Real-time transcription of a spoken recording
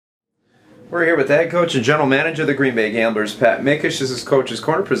We're here with the head coach and general manager of the Green Bay Gamblers, Pat Mickish. This is Coach's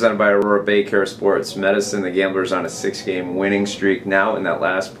Corner, presented by Aurora BayCare Sports Medicine. The Gamblers on a 6-game winning streak, now in that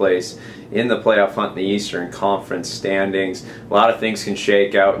last place in the playoff hunt in the Eastern Conference standings. A lot of things can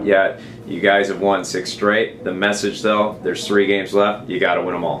shake out yet. You guys have won 6 straight. The message, though, there's 3 games left. You got to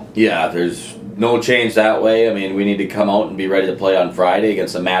win them all. Yeah, there's no change that way. I mean, we need to come out and be ready to play on Friday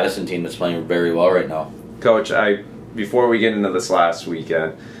against the Madison team that's playing very well right now. Coach, before we get into this last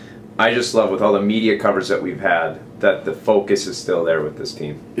weekend, I just love, with all the media coverage that we've had, that the focus is still there with this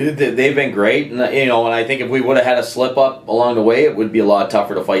team. They've been great, and and I think if we would have had a slip up along the way, it would be a lot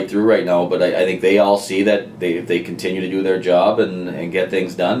tougher to fight through right now. But I think they all see that if they continue to do their job and get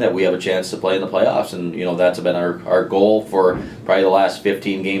things done, that we have a chance to play in the playoffs. And that's been our goal for probably the last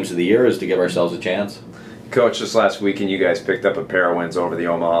 15 games of the year, is to give ourselves a chance. Coach, this last weekend you guys picked up a pair of wins over the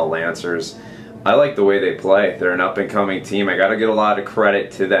Omaha Lancers. I like the way they play. They're an up-and-coming team. I got to give a lot of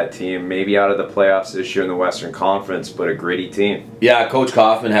credit to that team. Maybe out of the playoffs this year in the Western Conference, but a gritty team. Yeah, Coach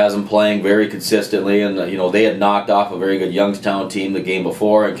Kaufman has them playing very consistently, and they had knocked off a very good Youngstown team the game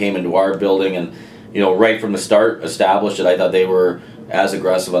before and came into our building, and right from the start established it. I thought they were as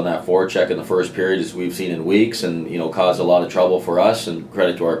aggressive on that forecheck in the first period as we've seen in weeks, and caused a lot of trouble for us. And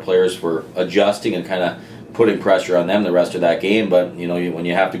credit to our players for adjusting and kind of putting pressure on them the rest of that game. But when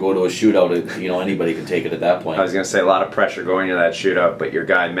you have to go to a shootout, anybody can take it at that point. I was going to say, a lot of pressure going into that shootout, but your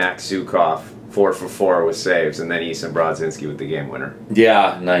guy Max Zukov, 4 for 4 with saves, and then Easton Brodzinski with the game winner.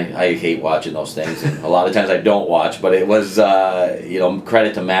 Yeah, and I hate watching those things, and a lot of times I don't watch, but it was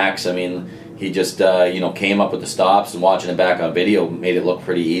credit to Max. I mean, he just came up with the stops, and watching it back on video made it look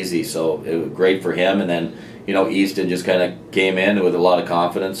pretty easy, so it was great for him. And then Easton just kind of came in with a lot of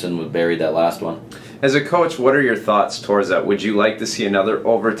confidence and buried that last one. As a coach, what are your thoughts towards that? Would you like to see another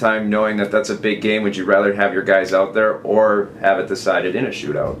overtime, knowing that that's a big game? Would you rather have your guys out there or have it decided in a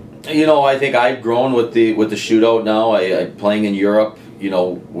shootout? I think I've grown with the shootout now. I playing in Europe,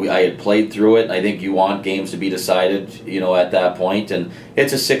 I had played through it, and I think you want games to be decided, at that point. And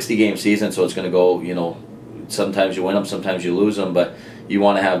it's a 60-game season, so it's going to go, sometimes you win them, sometimes you lose them, but you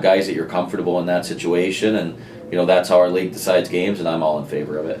want to have guys that you're comfortable in that situation, and that's how our league decides games, and I'm all in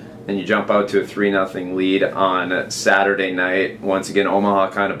favor of it. And you jump out to a 3-0 lead on Saturday night. Once again, Omaha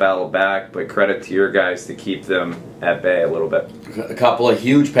kind of battled back, but credit to your guys to keep them at bay a little bit. A couple of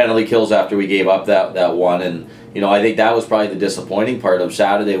huge penalty kills after we gave up that one, and I think that was probably the disappointing part of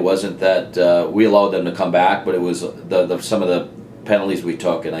Saturday. Wasn't that we allowed them to come back, but it was some of the penalties we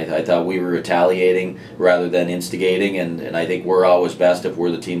took, and I thought we were retaliating rather than instigating, and I think we're always best if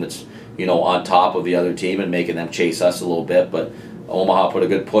we're the team that's on top of the other team and making them chase us a little bit. But Omaha put a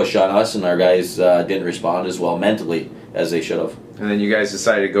good push on us, and our guys didn't respond as well mentally as they should have. And then you guys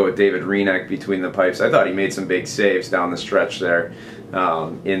decided to go with David Renek between the pipes. I thought he made some big saves down the stretch there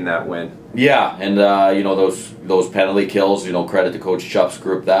in that win. Yeah, and those penalty kills, credit to Coach Chupp's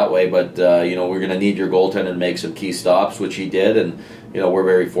group that way. But we're going to need your goaltender to make some key stops, which he did, and we're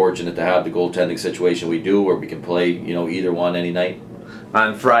very fortunate to have the goaltending situation we do, where we can play either one any night.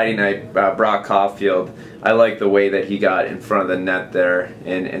 On Friday night, Brock Caulfield, I like the way that he got in front of the net there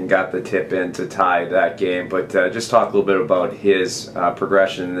and got the tip in to tie that game. But just talk a little bit about his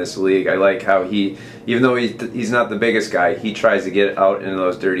progression in this league. I like how he, even though he's not the biggest guy, he tries to get out into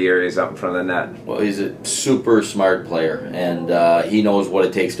those dirty areas out in front of the net. Well, he's a super smart player, and he knows what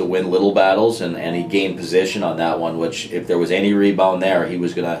it takes to win little battles, and he gained position on that one, which if there was any rebound there, he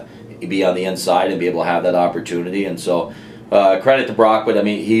was going to be on the inside and be able to have that opportunity. And so credit to Brock, but I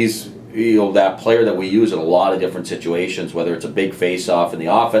mean, he's that player that we use in a lot of different situations, whether it's a big face-off in the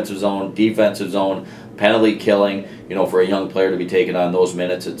offensive zone, defensive zone, penalty killing. For a young player to be taking on those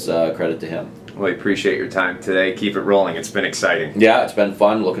minutes, it's credit to him. Well, I appreciate your time today. Keep it rolling. It's been exciting. Yeah, it's been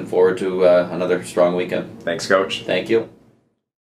fun. Looking forward to another strong weekend. Thanks, Coach. Thank you.